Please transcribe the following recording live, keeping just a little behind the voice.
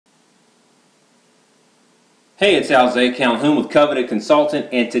Hey, it's Alze Calhoun with Coveted Consultant,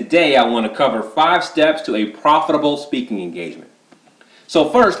 and today I want to cover 5 steps to a profitable speaking engagement. So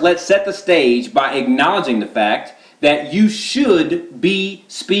first, let's set the stage by acknowledging the fact that you should be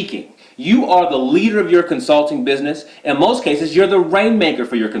speaking. You are the leader of your consulting business. In most cases, you're the rainmaker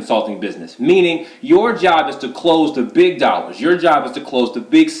for your consulting business, meaning your job is to close the big dollars. Your job is to close the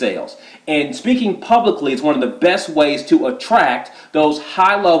big sales. And speaking publicly is one of the best ways to attract those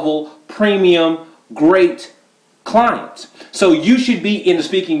high-level, premium, great clients. So you should be in the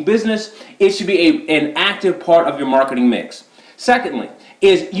speaking business. It should be an active part of your marketing mix. Secondly,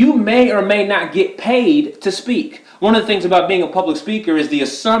 is you may or may not get paid to speak. One of the things about being a public speaker is the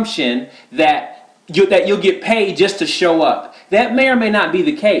assumption that you'll get paid just to show up. That may or may not be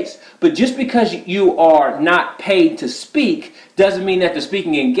the case. But just because you are not paid to speak doesn't mean that the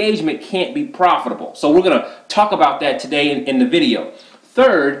speaking engagement can't be profitable. So we're going to talk about that today in the video.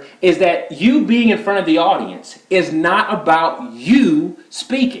 Third is that you being in front of the audience is not about you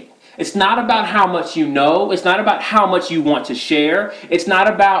speaking. It's not about how much you know. It's not about how much you want to share. It's not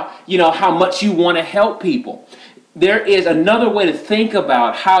about, how much you want to help people. There is another way to think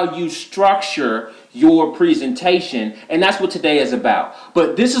about how you structure your presentation, and that's what today is about.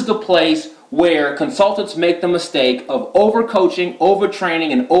 But this is the place where consultants make the mistake of overcoaching,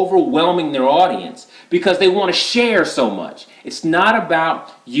 overtraining, and overwhelming their audience because they want to share so much. It's not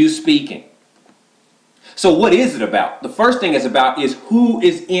about you speaking. So what is it about? The first thing it's about is who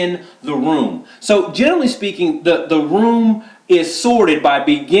is in the room. So generally speaking, the room is sorted by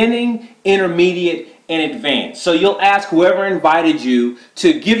beginning, intermediate, and advanced. So you'll ask whoever invited you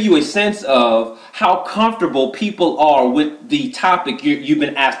to give you a sense of how comfortable people are with the topic you've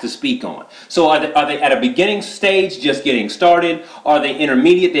been asked to speak on. So are they at a beginning stage, just getting started? Are they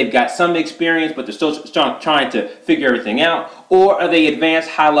intermediate? They've got some experience, but they're still trying to figure everything out. Or are they advanced,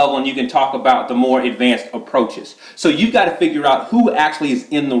 high level, and you can talk about the more advanced approaches. So you've got to figure out who actually is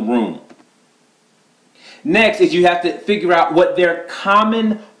in the room. Next is you have to figure out what their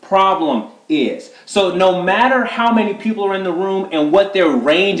common problem is. So no matter how many people are in the room and what their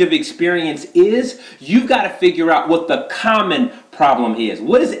range of experience is, you've got to figure out what the common problem is.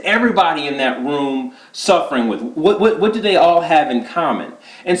 What is everybody in that room suffering with? What do they all have in common?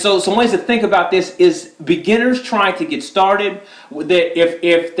 And so some ways to think about this is beginners trying to get started,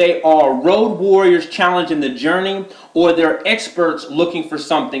 if they are road warriors challenging the journey, or they're experts looking for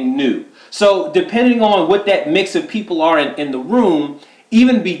something new. So depending on what that mix of people are in the room,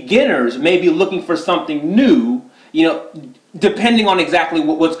 even beginners may be looking for something new, depending on exactly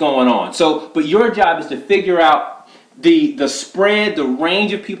what's going on. So, but your job is to figure out the spread, the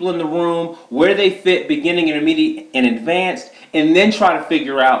range of people in the room, where they fit, beginning, intermediate, and advanced, and then try to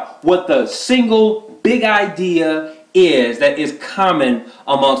figure out what the single big idea is that is common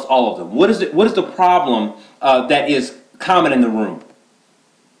amongst all of them. What is the problem that is common in the room?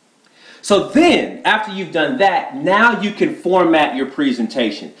 So then, after you've done that, now you can format your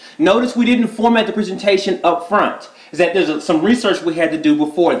presentation. Notice we didn't format the presentation up front. Is that there's some research we had to do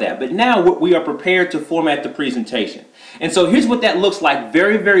before that. But now we are prepared to format the presentation. And so here's what that looks like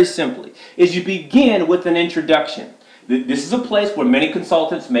very, very simply. Is you begin with an introduction. This is a place where many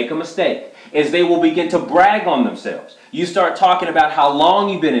consultants make a mistake, is they will begin to brag on themselves. You start talking about how long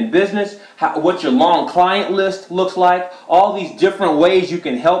you've been in business, what your long client list looks like, all these different ways you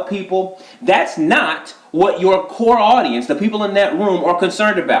can help people. That's not what your core audience, the people in that room, are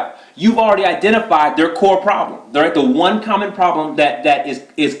concerned about. You've already identified their core problem. They're the one common problem that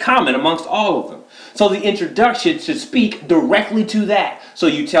is common amongst all of them. So the introduction should speak directly to that. So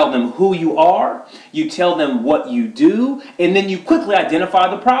you tell them who you are, you tell them what you do, and then you quickly identify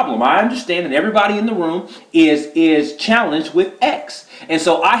the problem. I understand that everybody in the room is challenged with X. And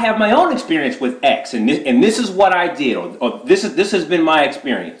so I have my own experience with X, and this is what I did, or this has been my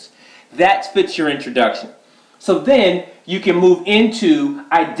experience. That fits your introduction. So then you can move into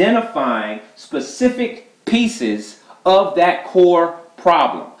identifying specific pieces of that core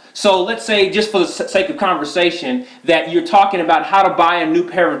problem. So let's say, just for the sake of conversation, that you're talking about how to buy a new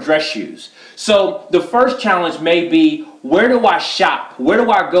pair of dress shoes. So the first challenge may be, where do I shop? Where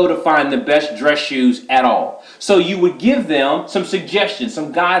do I go to find the best dress shoes at all? So you would give them some suggestions,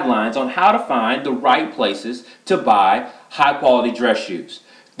 some guidelines on how to find the right places to buy high quality dress shoes.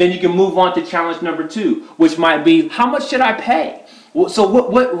 Then you can move on to challenge number 2, which might be, how much should I pay? So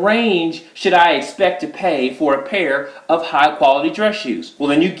what range should I expect to pay for a pair of high quality dress shoes? Well,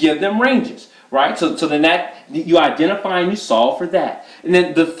 then you give them ranges, right? So then you identify and you solve for that. And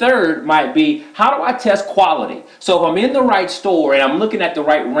then the third might be, how do I test quality? So if I'm in the right store and I'm looking at the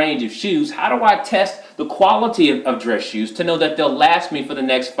right range of shoes, how do I test the quality of dress shoes to know that they'll last me for the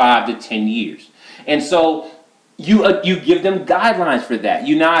next 5 to 10 years? And so You give them guidelines for that.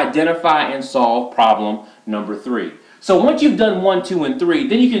 You now identify and solve problem number 3. So once you've done 1, 2, and 3,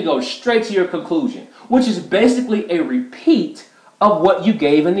 then you can go straight to your conclusion, which is basically a repeat of what you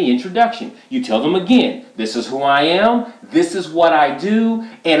gave in the introduction. You tell them again, this is who I am, this is what I do,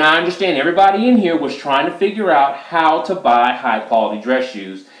 and I understand everybody in here was trying to figure out how to buy high quality dress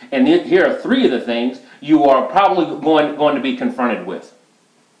shoes, and here are 3 of the things you are probably going to be confronted with.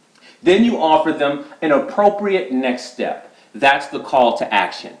 Then you offer them an appropriate next step. That's the call to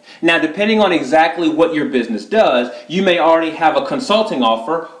action. Now, depending on exactly what your business does, you may already have a consulting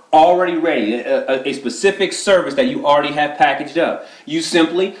offer already ready, a specific service that you already have packaged up. You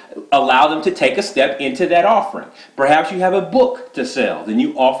simply allow them to take a step into that offering. Perhaps you have a book to sell. Then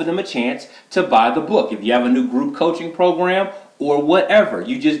you offer them a chance to buy the book. If you have a new group coaching program or whatever,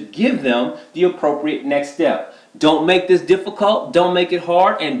 you just give them the appropriate next step. Don't make this difficult, don't make it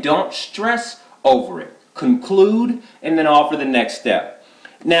hard, and don't stress over it. Conclude and then offer the next step.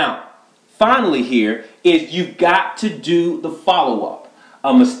 Now, finally here is you've got to do the follow-up.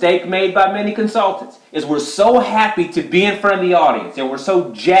 A mistake made by many consultants is we're so happy to be in front of the audience and we're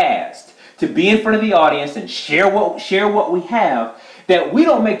so jazzed to be in front of the audience and share what we have that we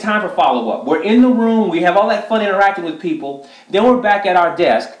don't make time for follow-up. We're in the room, we have all that fun interacting with people, then we're back at our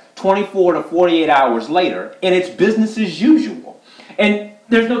desk 24 to 48 hours later, and it's business as usual. And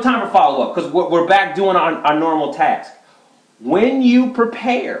there's no time for follow-up because we're back doing our normal task. When you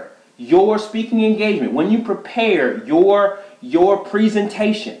prepare your speaking engagement, when you prepare your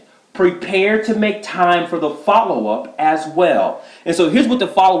presentation, prepare to make time for the follow-up as well. And so here's what the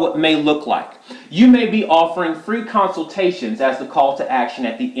follow-up may look like. You may be offering free consultations as the call to action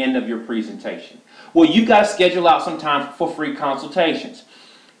at the end of your presentation. Well, you've got to schedule out some time for free consultations.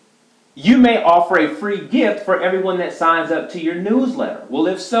 You may offer a free gift for everyone that signs up to your newsletter. Well,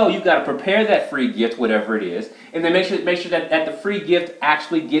 if so, you've got to prepare that free gift, whatever it is, and then make sure that the free gift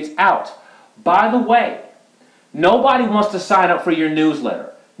actually gets out. By the way, nobody wants to sign up for your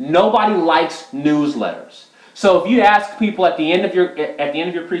newsletter. Nobody likes newsletters. So if you ask people at the end of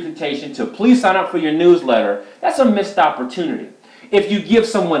your presentation to please sign up for your newsletter, that's a missed opportunity. If you give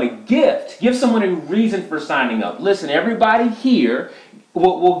someone a gift, give someone a reason for signing up. Listen, everybody here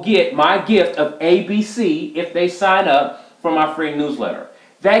will get my gift of ABC if they sign up for my free newsletter.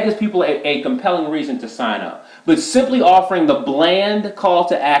 That gives people a compelling reason to sign up. But simply offering the bland call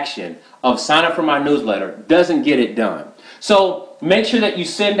to action of sign up for my newsletter doesn't get it done. So make sure that you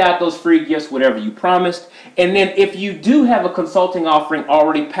send out those free gifts, whatever you promised. And then if you do have a consulting offering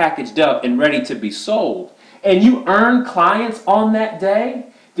already packaged up and ready to be sold, and you earn clients on that day,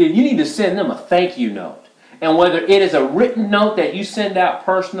 then you need to send them a thank you note. And whether it is a written note that you send out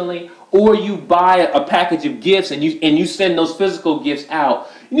personally or you buy a package of gifts and you send those physical gifts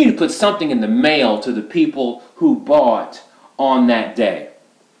out, you need to put something in the mail to the people who bought on that day.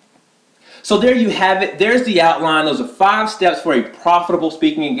 So there you have it. There's the outline. Those are 5 steps for a profitable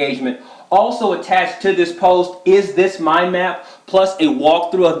speaking engagement. Also attached to this post is this mind map plus a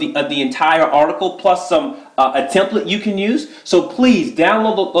walkthrough of the entire article plus some a template you can use. So please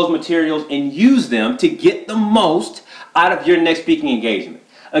download those materials and use them to get the most out of your next speaking engagement.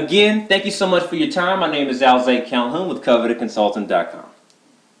 Again, thank you so much for your time. My name is Alzay Calhoun with CovetedConsultant.com.